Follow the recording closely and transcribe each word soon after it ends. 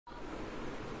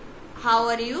How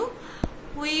are you?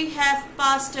 We have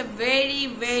passed a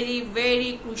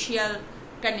very crucial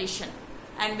condition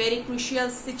and very crucial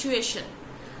situation,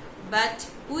 but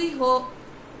we hope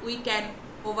we can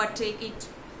overtake it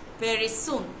very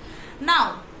soon.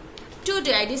 Now,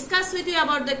 today I discuss with you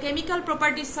about the chemical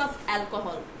properties of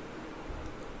alcohol.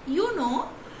 You know,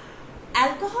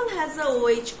 alcohol has a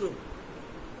OH group,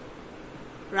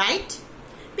 right?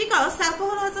 Because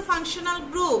alcohol has a functional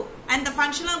group and the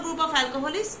functional group of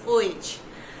alcohol is OH.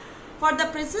 For the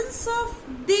presence of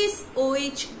this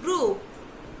OH group,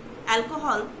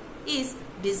 alcohol is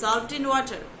dissolved in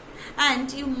water,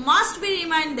 and you must be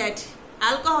reminded that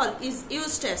alcohol is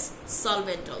used as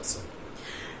solvent also.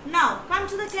 Now come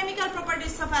to the chemical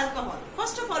properties of alcohol.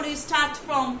 First of all, we start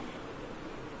from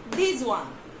this one.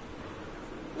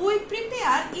 We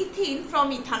prepare ethene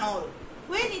from ethanol.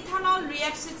 When ethanol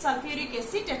reacts with sulfuric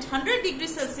acid at 100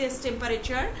 degrees Celsius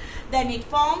temperature, then it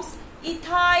forms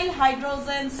ethyl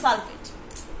hydrogen sulfate.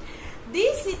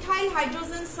 This ethyl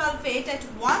hydrogen sulfate at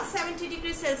 170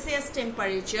 degrees Celsius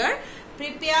temperature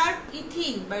prepare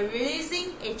ethene by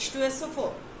releasing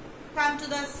H2SO4. Come to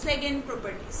the second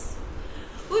properties.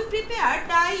 We prepare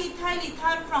diethyl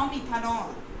ether from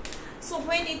ethanol. So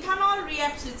when ethanol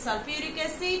reacts with sulfuric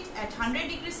acid at 100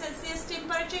 degrees Celsius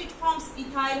temperature, it forms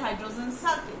ethyl hydrogen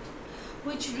sulfate,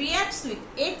 which reacts with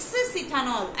excess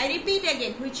ethanol. I repeat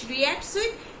again, which reacts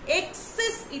with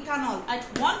excess ethanol at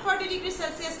 140 degrees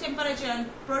Celsius temperature and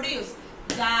produce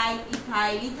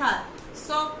diethyl ether.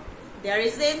 So there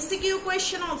is the MCQ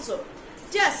question also.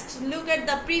 Just look at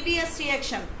the previous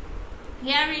reaction.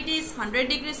 Here it is 100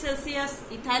 degrees Celsius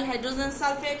ethyl hydrogen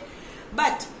sulfate,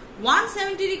 but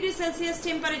 170 degrees Celsius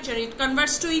temperature it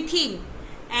converts to ethene,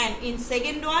 and in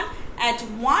second one at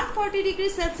 140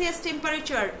 degrees Celsius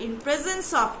temperature in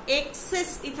presence of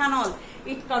excess ethanol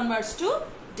it converts to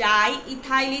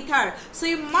diethyl ether. So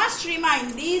you must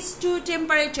remind these two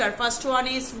temperature. First one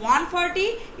is 140,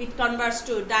 it converts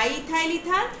to diethyl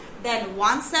ether, then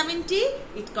 170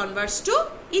 it converts to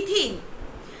ethene.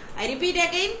 I repeat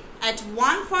again, at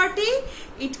 140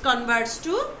 it converts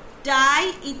to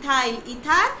diethyl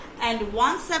ether and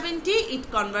 170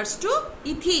 it converts to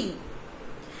ethene.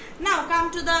 Now come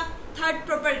to the third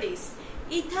properties.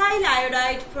 Ethyl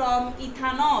iodide from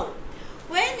ethanol.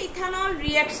 When ethanol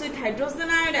reacts with hydrogen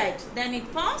iodide, then it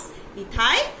forms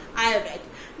ethyl iodide.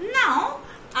 Now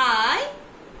I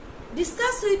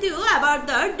discuss with you about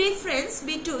the difference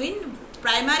between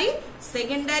primary,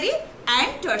 secondary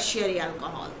and tertiary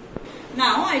alcohol.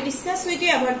 Now I discuss with you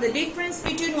about the difference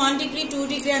between 1 degree, 2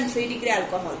 degree and 3 degree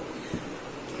alcohol.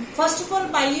 First of all,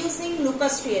 by using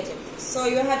Lucas reagent. So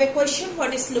you have a question,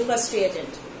 what is Lucas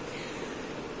reagent?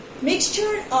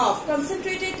 Mixture of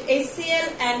concentrated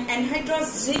HCl and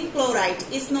anhydrous zinc chloride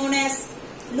is known as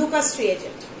Lucas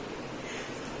reagent.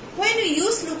 When you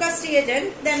use Lucas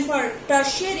reagent, then for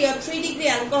tertiary or 3 degree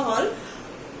alcohol,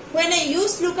 when I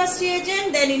use Lucas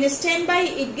reagent, then in a standby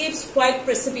it gives white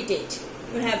precipitate.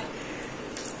 You have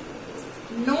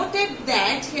noted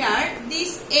that here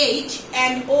this H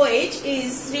and OH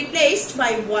is replaced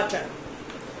by water.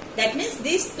 That means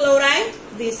this chloride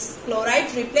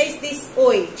replace this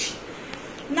OH.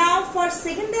 Now for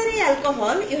secondary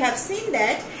alcohol, you have seen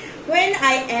that when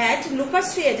I add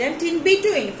Lucas reagent in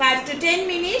between 5 to 10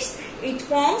 minutes, it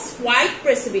forms white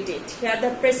precipitate. Here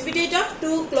the precipitate of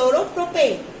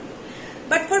 2-chloropropane.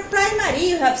 But for primary,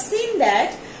 you have seen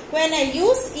that when I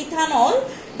use ethanol,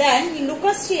 then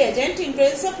Lucas reagent, in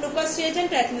presence of Lucas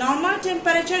reagent at normal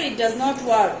temperature, it does not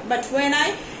work. But when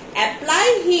I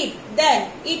apply heat,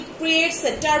 then it creates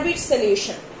a turbid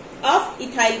solution of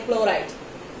ethyl chloride.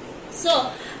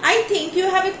 So I think you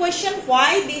have a question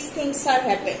why these things are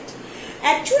happened.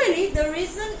 Actually, the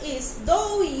reason is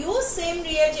though we use same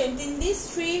reagent in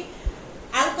these three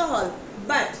alcohol,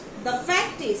 but the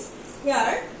fact is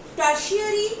here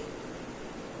tertiary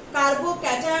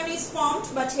carbocation is formed,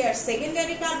 but here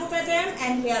secondary carbocation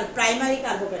and here primary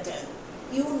carbocation.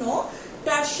 You know,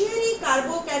 tertiary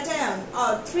carbocation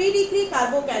or 3 degree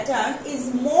carbocation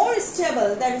is more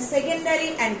stable than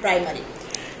secondary and primary.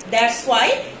 That's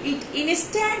why it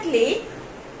instantly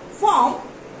form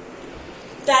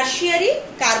tertiary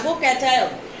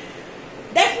carbocation.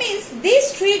 That means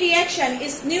this three reaction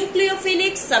is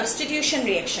nucleophilic substitution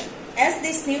reaction. As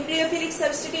this nucleophilic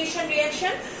substitution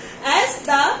reaction, as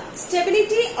the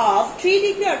stability of 3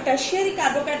 degree or tertiary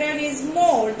carbocation is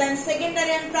more than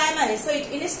secondary and primary, so it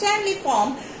instantly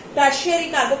form tertiary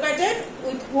carbocation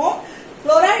with whom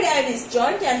fluoride ion is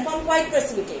joined and form white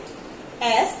precipitate.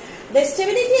 As the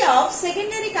stability of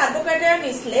secondary carbocation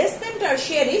is less than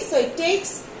tertiary, so it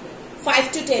takes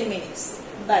 5 to 10 minutes.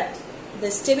 But the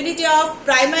stability of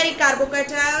primary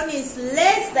carbocation is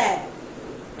less than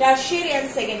tertiary and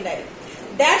secondary.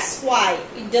 That's why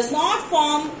it does not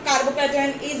form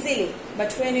carbocation easily.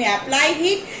 But when you apply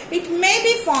heat, it may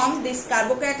be formed this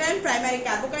carbocation, primary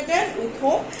carbocation, with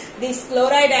whom this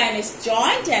chloride ion is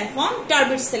joined and form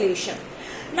turbid solution.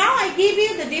 Now I give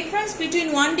you the difference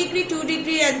between 1 degree, 2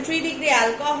 degree and 3 degree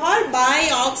alcohol by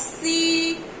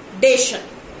oxidation.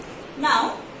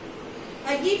 Now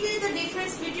I give you the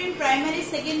difference between primary,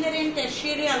 secondary and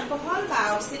tertiary alcohol by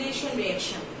oxidation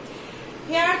reaction.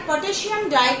 Here potassium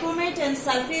dichromate and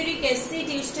sulfuric acid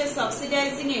used as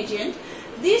oxidizing agent.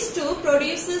 These two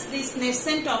produces this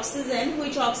nascent oxygen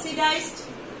which oxidized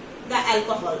the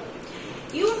alcohol.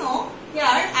 You know, here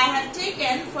I have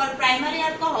taken, for primary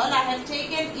alcohol, I have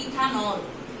taken ethanol.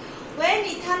 When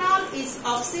ethanol is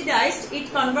oxidized,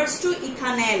 it converts to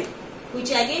ethanal,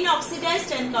 which again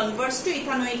oxidized and converts to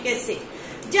ethanoic acid.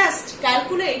 Just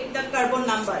calculate the carbon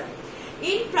number.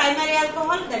 In primary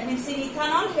alcohol, that means in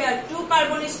ethanol, here 2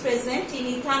 carbon is present.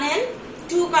 In ethanol,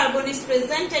 2 carbon is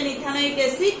present, and ethanoic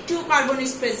acid 2 carbon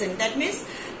is present. That means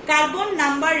carbon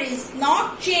number is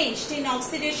not changed in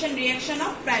oxidation reaction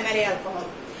of primary alcohol.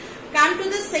 Come to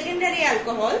the secondary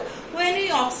alcohol. When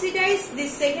we oxidize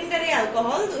this secondary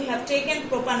alcohol, we have taken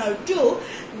propanol 2,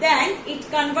 then it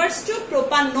converts to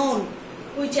propanone,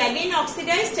 which again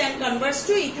oxidized and converts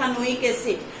to ethanoic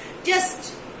acid.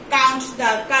 Just count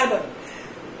the carbon.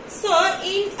 So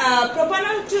in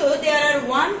propanol 2 there are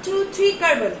 1, 2, 3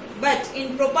 carbon, but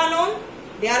in propanone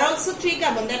there are also 3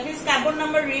 carbon. That means carbon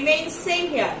number remains same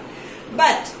here.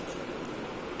 But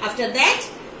after that,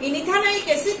 in ethanoic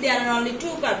acid there are only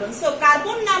 2 carbons. So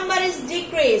carbon number is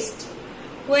decreased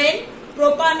when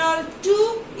propanol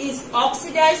 2 is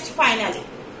oxidized finally.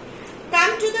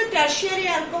 Come to the tertiary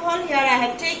alcohol. Here I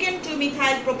have taken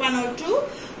 2-methyl propanol 2.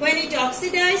 When it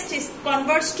oxidized, it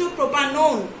converts to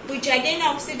propanone, which again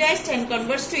oxidized and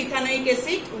converts to ethanoic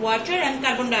acid, water and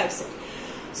carbon dioxide.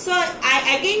 So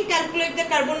I again calculate the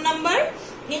carbon number.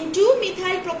 In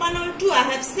 2-methyl propanol 2, I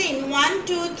have seen 1,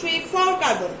 2, 3, 4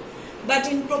 carbon. But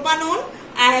in propanone,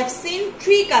 I have seen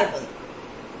 3 carbon.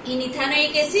 In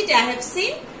ethanoic acid, I have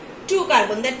seen 2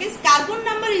 carbon. That means carbon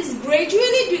number is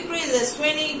gradually decreases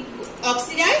when it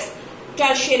oxidizes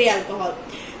tertiary alcohol.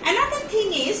 Another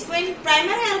thing is, when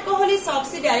primary alcohol is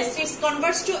oxidized, it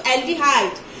converts to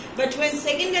aldehyde. But when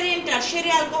secondary and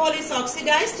tertiary alcohol is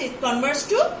oxidized, it converts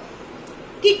to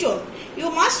ketone.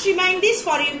 You must remind this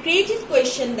for your creative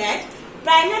question that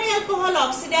primary alcohol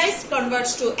oxidized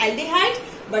converts to aldehyde,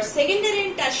 but secondary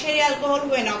and tertiary alcohol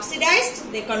when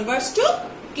oxidized, they converts to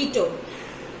ketone.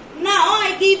 Now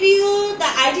I give you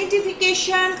the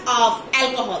identification of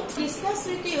alcohol. Discuss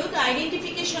with you the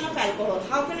identification of alcohol.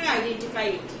 How can you identify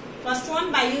it? First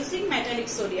one, by using metallic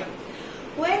sodium.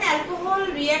 When alcohol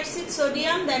reacts with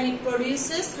sodium, then it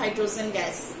produces hydrogen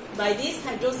gas. By this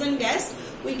hydrogen gas,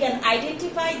 we can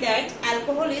identify that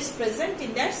alcohol is present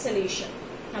in that solution.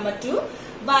 Number 2,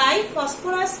 by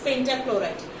phosphorus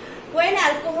pentachloride. When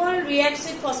alcohol reacts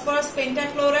with phosphorus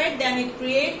pentachloride,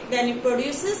 then it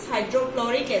produces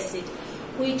hydrochloric acid,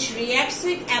 which reacts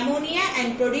with ammonia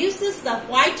and produces the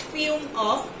white fume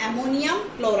of ammonium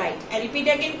chloride. I repeat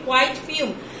again, white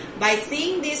fume. By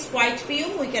seeing this white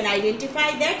fume, we can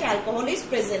identify that alcohol is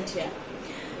present here.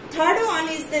 Third one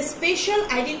is the special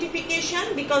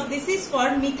identification, because this is for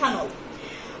methanol.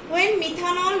 When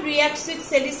methanol reacts with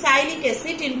salicylic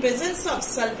acid in presence of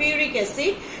sulfuric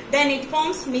acid, then it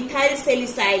forms methyl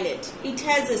salicylate. It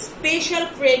has a special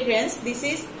fragrance. This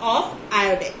is of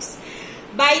iodex.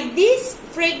 By this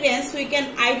fragrance, we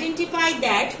can identify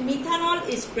that methanol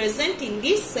is present in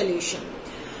this solution.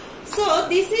 So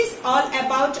this is all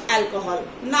about alcohol.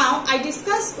 Now I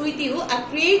discuss with you a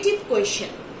creative question.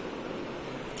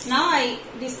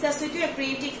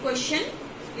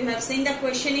 You have seen the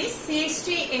question is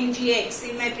CH3MgX.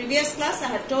 In my previous class, I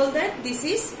have told that this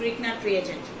is Grignard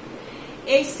reagent.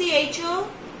 HCHO,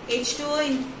 H2O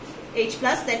in H+,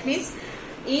 that means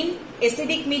in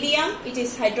acidic medium it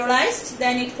is hydrolyzed,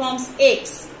 then it forms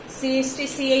X.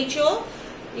 CH3CHO,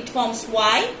 it forms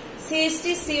Y.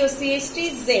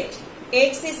 CH3COCH3 Z.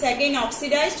 X is again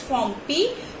oxidized, form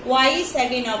P. Y is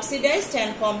again oxidized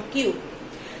and form Q.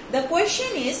 The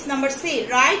question is number C,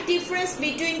 write difference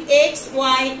between X,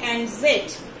 Y and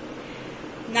Z.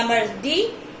 Number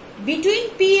D, between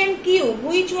P and Q,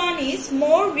 which one is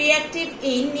more reactive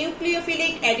in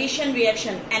nucleophilic addition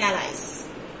reaction? Analyze.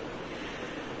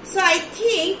 So I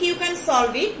think you can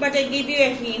solve it, but I give you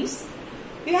a hint.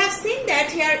 You have seen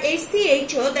that here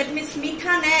HCHO, that means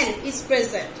methanol is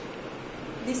present.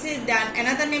 This is done.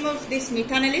 Another name of this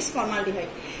methanol is formaldehyde.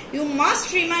 You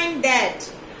must remind that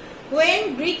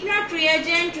when Grignard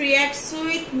reagent reacts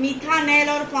with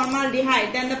methanol or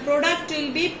formaldehyde, then the product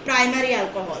will be primary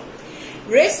alcohol.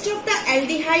 Rest of the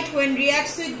aldehyde when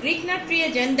reacts with Grignard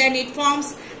reagent, then it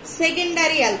forms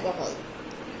secondary alcohol.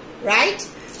 Right?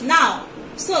 Now,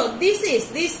 so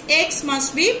this X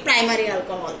must be primary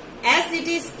alcohol. As it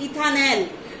is ethanol,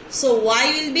 so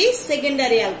Y will be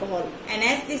secondary alcohol. And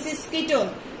as this is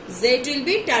ketone, Z will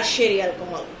be tertiary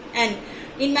alcohol. And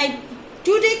in my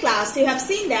today class, you have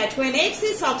seen that when X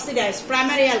is oxidized,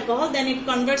 primary alcohol, then it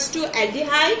converts to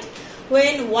aldehyde.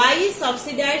 When Y is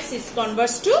oxidized, it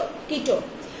converts to ketone.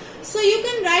 So you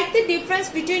can write the difference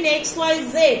between X, Y,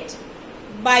 Z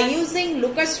by using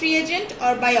Lucas reagent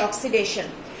or by oxidation.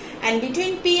 And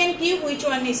between P and Q, which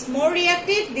one is more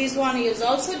reactive? This one is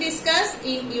also discussed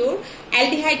in your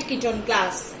aldehyde ketone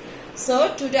class.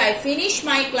 So today I finish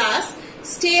my class.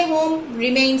 Stay home,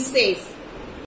 remain safe.